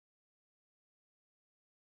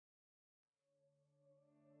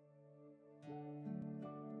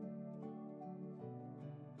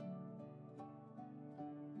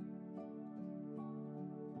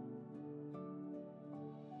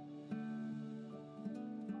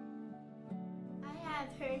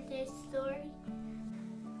heard this story?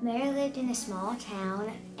 Mary lived in a small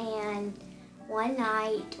town, and one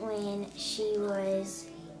night when she was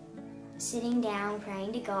sitting down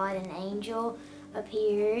praying to God, an angel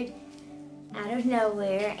appeared out of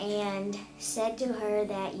nowhere and said to her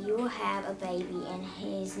that you will have a baby and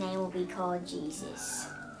his name will be called Jesus.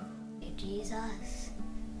 Jesus.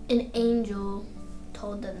 An angel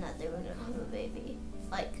told them that they were gonna have a baby.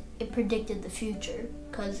 Like, it predicted the future,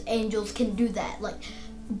 because angels can do that. Like,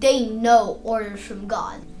 they know orders from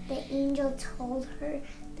God. The angel told her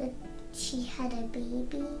that she had a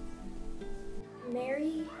baby.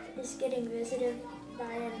 Mary is getting visited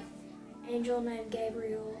by an angel named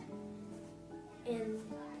Gabriel, and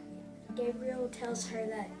Gabriel tells her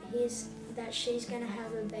that she's gonna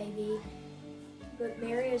have a baby, but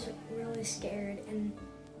Mary is really scared,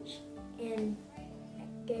 and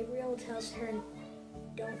Gabriel tells her,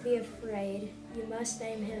 "Don't be afraid. You must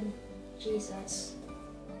name him Jesus."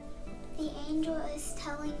 The angel is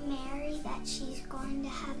telling Mary that she's going to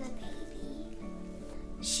have a baby.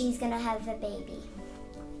 She's gonna have a baby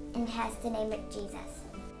and has to name it Jesus.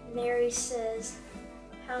 Mary says,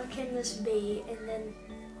 "How can this be?" And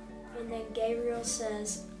then Gabriel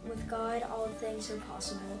says, "With God, all things are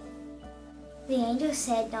possible." The angel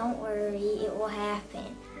said, "Don't worry, it will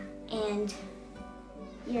happen. And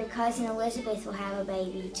your cousin Elizabeth will have a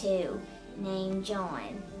baby too, named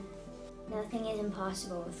John. Nothing is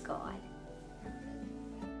impossible with God."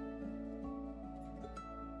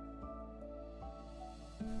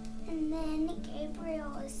 And then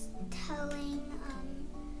Gabriel is telling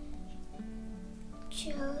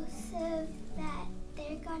Joseph that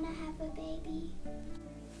they're gonna have a baby.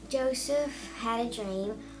 Joseph had a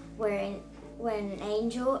dream where an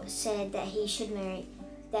angel said that he should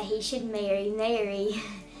marry Mary.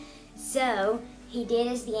 So he did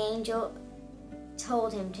as the angel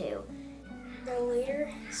told him to. The leader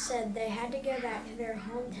said they had to go back to their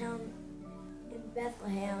hometown in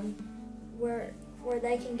Bethlehem, where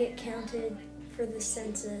they can get counted for the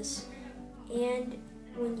census. And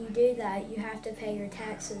when you do that, you have to pay your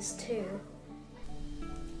taxes too.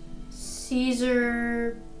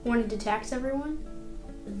 Caesar wanted to tax everyone.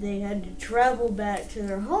 They had to travel back to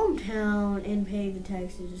their hometown and pay the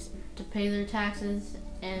taxes. To pay their taxes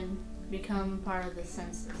and become part of the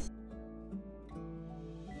census.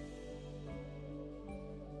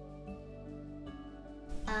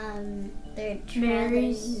 They're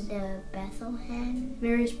traveling to Bethlehem.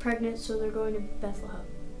 Mary's pregnant, so they're going to Bethlehem.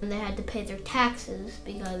 And they had to pay their taxes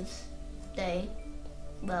because they,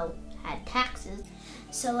 had taxes.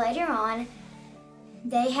 So later on,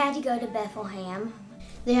 they had to go to Bethlehem.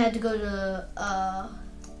 They had to go to,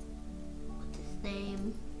 what's his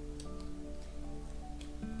name?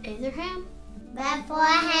 Abraham?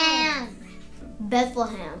 Bethlehem.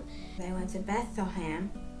 Bethlehem. They went to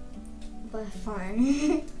Bethlehem.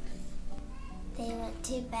 Bethlehem. They went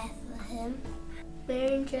to Bethlehem.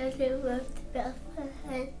 Mary and Joseph went to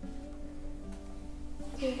Bethlehem.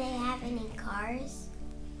 Do they have any cars?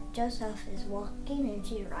 Joseph is walking and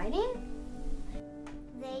she's riding.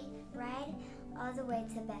 They ride all the way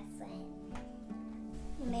to Bethlehem.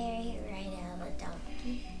 Mary ride on a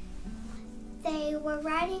donkey. They were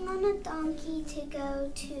riding on a donkey to go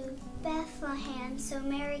to Bethlehem so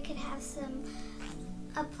Mary could have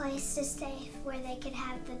a place to stay where they could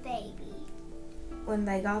have the baby. When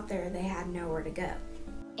they got there, they had nowhere to go.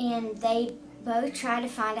 And they both tried to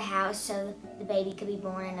find a house so the baby could be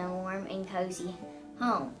born in a warm and cozy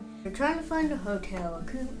home. They're trying to find a hotel. I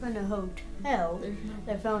couldn't find a hotel.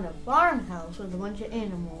 They found a farmhouse with a bunch of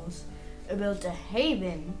animals. They built a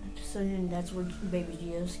haven, so then that's where baby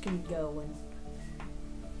Jesus can go when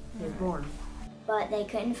he's born. But they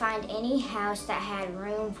couldn't find any house that had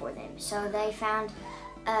room for them. So they found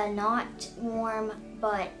a not warm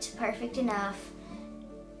but perfect enough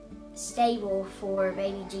stable for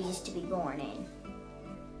baby Jesus to be born in.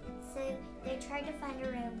 So they tried to find a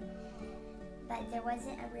room, but there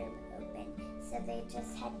wasn't a room open. So they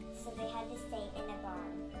had to stay in a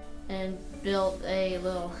barn. And built a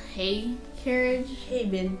little hay carriage. Hay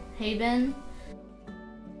bin.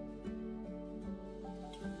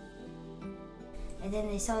 And then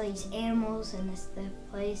they saw these animals in the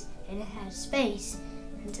place, and it had space,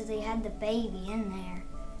 and so they had the baby in there.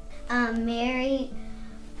 Mary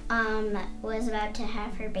was about to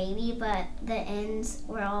have her baby, but the ends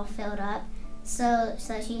were all filled up. So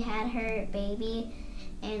she had her baby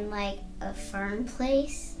in like a fern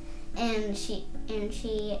place, and she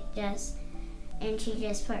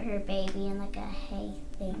just put her baby in like a hay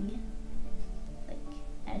thing. Like,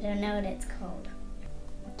 I don't know what it's called.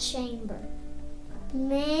 Chamber.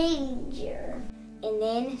 Manger. And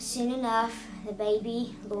then, soon enough, the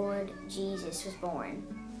baby Lord Jesus was born.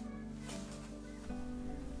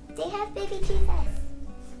 They have baby Jesus.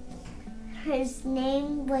 His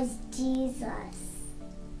name was Jesus.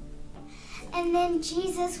 And then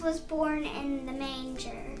Jesus was born in the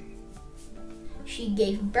manger. She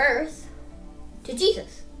gave birth to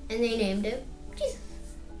Jesus, and they named him Jesus.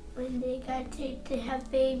 When they got to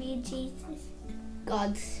have baby Jesus.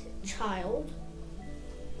 God's child.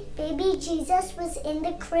 Baby Jesus was in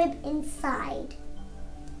the crib inside.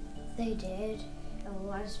 They did have a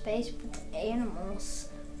lot of space with the animals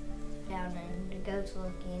down, and the goats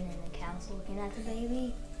looking and the cows looking at the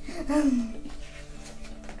baby.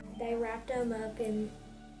 They wrapped him up in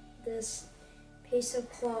this piece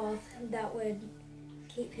of cloth that would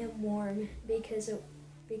keep him warm because it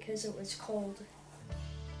was cold.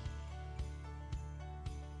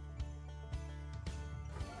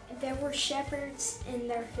 There were shepherds in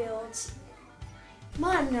their fields.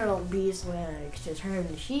 My little beeswax just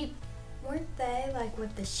herding sheep. Weren't they like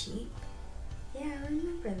with the sheep? Yeah, I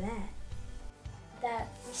remember that. That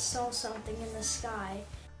saw something in the sky.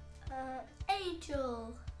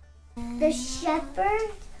 Angel. The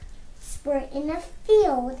shepherds were in a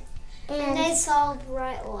field and they saw a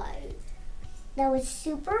bright light. that was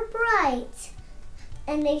super bright.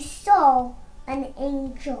 And they saw an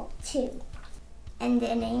angel too. And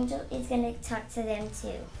an angel is going to talk to them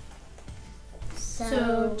too.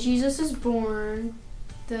 So Jesus is born.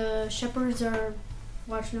 The shepherds are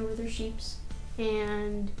watching over their sheeps,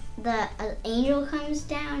 and The angel comes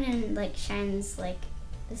down and like shines like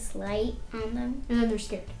this light on them. then they're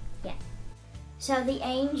scared. So the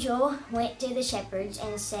angel went to the shepherds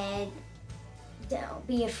and said, "Don't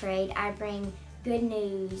be afraid. I bring good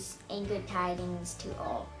news and good tidings to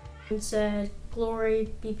all." And said,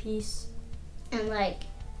 "Glory be peace." And like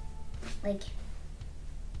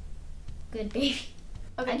good baby.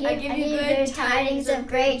 Okay, I give you good tidings of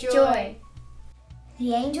great joy.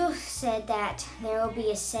 The angel said that there will be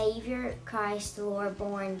a Savior, Christ the Lord,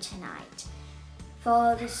 born tonight.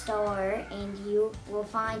 Follow the star and you will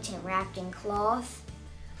find him wrapped in cloth.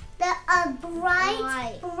 A bright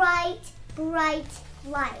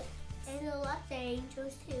light. And a lot of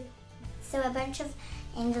angels too. So a bunch of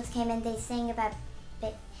angels came and they sang about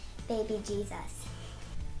baby Jesus.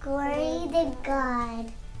 Glory to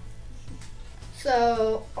God.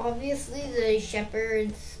 So obviously the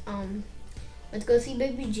shepherds went to go see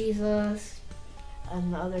baby Jesus.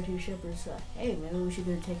 And the other two shepherds said, hey, maybe we should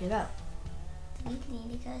go take it out. We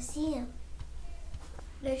need to go see him.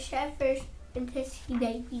 The shepherds went to see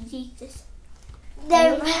baby Jesus.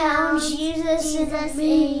 They found Jesus in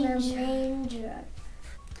the manger.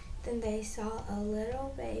 Then they saw a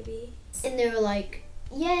little baby. And they were like,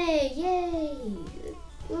 yay, yay.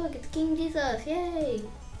 Look, it's King Jesus, yay.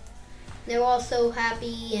 They were all so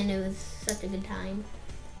happy and it was such a good time.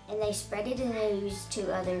 And they spread the news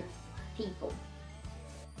to other people.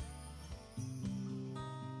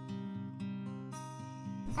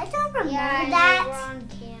 I don't remember that. They were on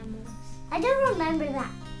camels. I don't remember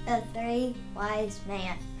that. The three wise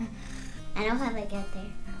men. I know how they get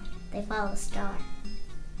there. They follow a star.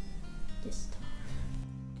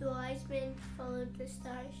 The wise men followed the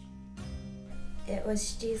stars. It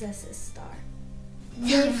was Jesus' star.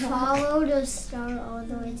 They followed a star all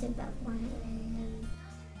the way to Bethlehem.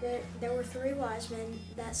 There were three wise men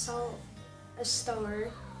that saw a star,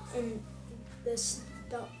 and the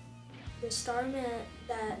star meant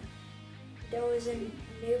that there was a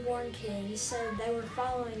newborn king, so they were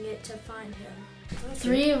following it to find him.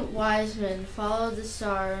 3 wise men followed the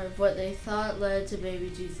star of what they thought led to baby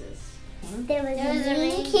Jesus. There was a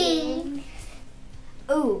mean king.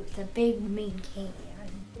 Ooh, the big mean king.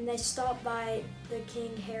 And they stopped by the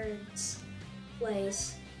King Herod's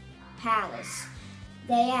palace.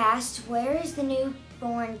 They asked, "Where is the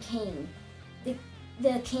newborn king?"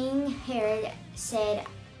 The King Herod said,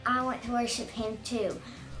 "I want to worship him too."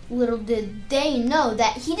 Little did they know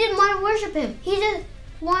that he didn't want to worship him. He just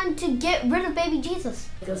wanted to get rid of baby Jesus.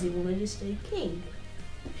 Because he wanted to stay king.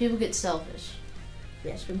 People get selfish.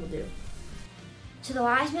 Yes, people do. So the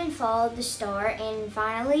wise men followed the star and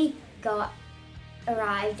finally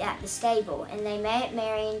arrived at the stable, and they met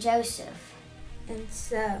Mary and Joseph. And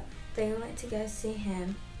so they went to go see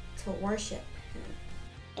him to worship him.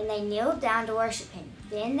 And they kneeled down to worship him.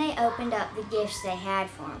 Then they opened up the gifts they had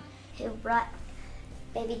for him. Who brought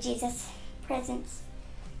baby Jesus presents.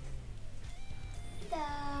 The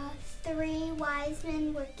 3 wise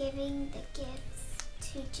men were giving the gifts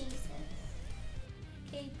to Jesus.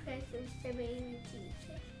 Gave presents to baby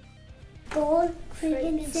Jesus. Gold,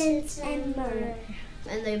 frankincense, and myrrh.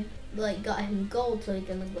 and they like got him gold so he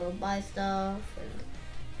can go buy stuff,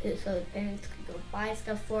 and so his parents could go buy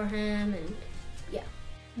stuff for him, and yeah.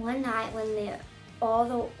 One night when all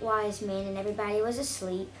the wise men and everybody was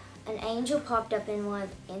asleep, an angel popped up in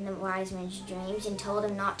the wise men's dreams and told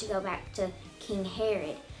him not to go back to King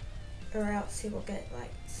Herod, or else he will get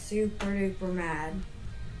like super duper mad.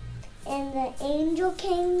 And the angel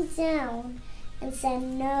came down and said,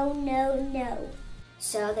 no, no, no.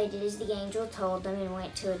 So they did as the angel told them and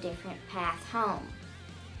went to a different path home.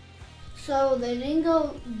 So they didn't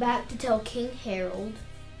go back to tell King Harold,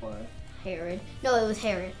 or Herod. No, it was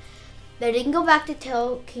Herod. They didn't go back to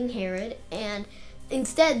tell King Herod, and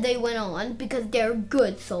instead they went on because they're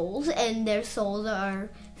good souls, and their souls are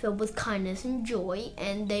filled with kindness and joy,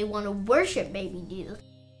 and they want to worship baby Jesus.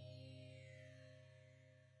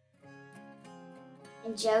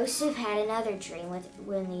 And Joseph had another dream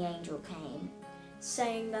when the angel came,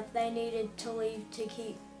 saying that they needed to leave to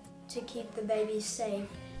keep the babies safe.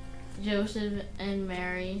 Joseph and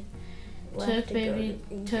Mary took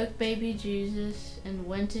baby Jesus and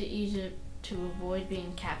went to Egypt to avoid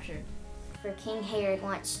being captured. for King Herod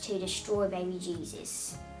wants to destroy baby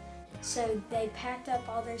Jesus. So they packed up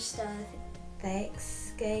all their stuff. They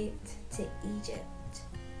escaped to Egypt.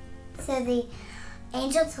 So the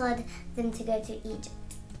angel told them to go to Egypt.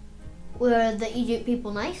 Were the Egypt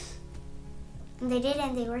people nice? And they did,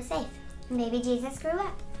 and they were safe. And baby Jesus grew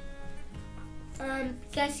up.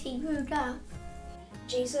 Guess he grew up.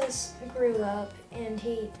 Jesus grew up and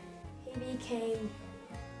he became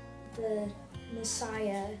the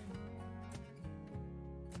Messiah.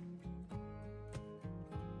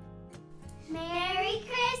 Merry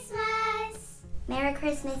Christmas! Merry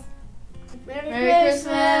Christmas! Merry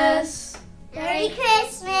Christmas! Merry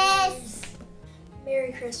Christmas!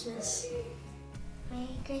 Merry Christmas.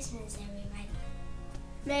 Merry Christmas, everybody.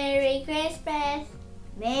 Merry Christmas!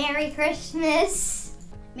 Merry Christmas!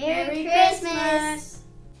 Merry Christmas!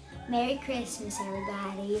 Merry Christmas,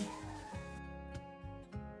 everybody.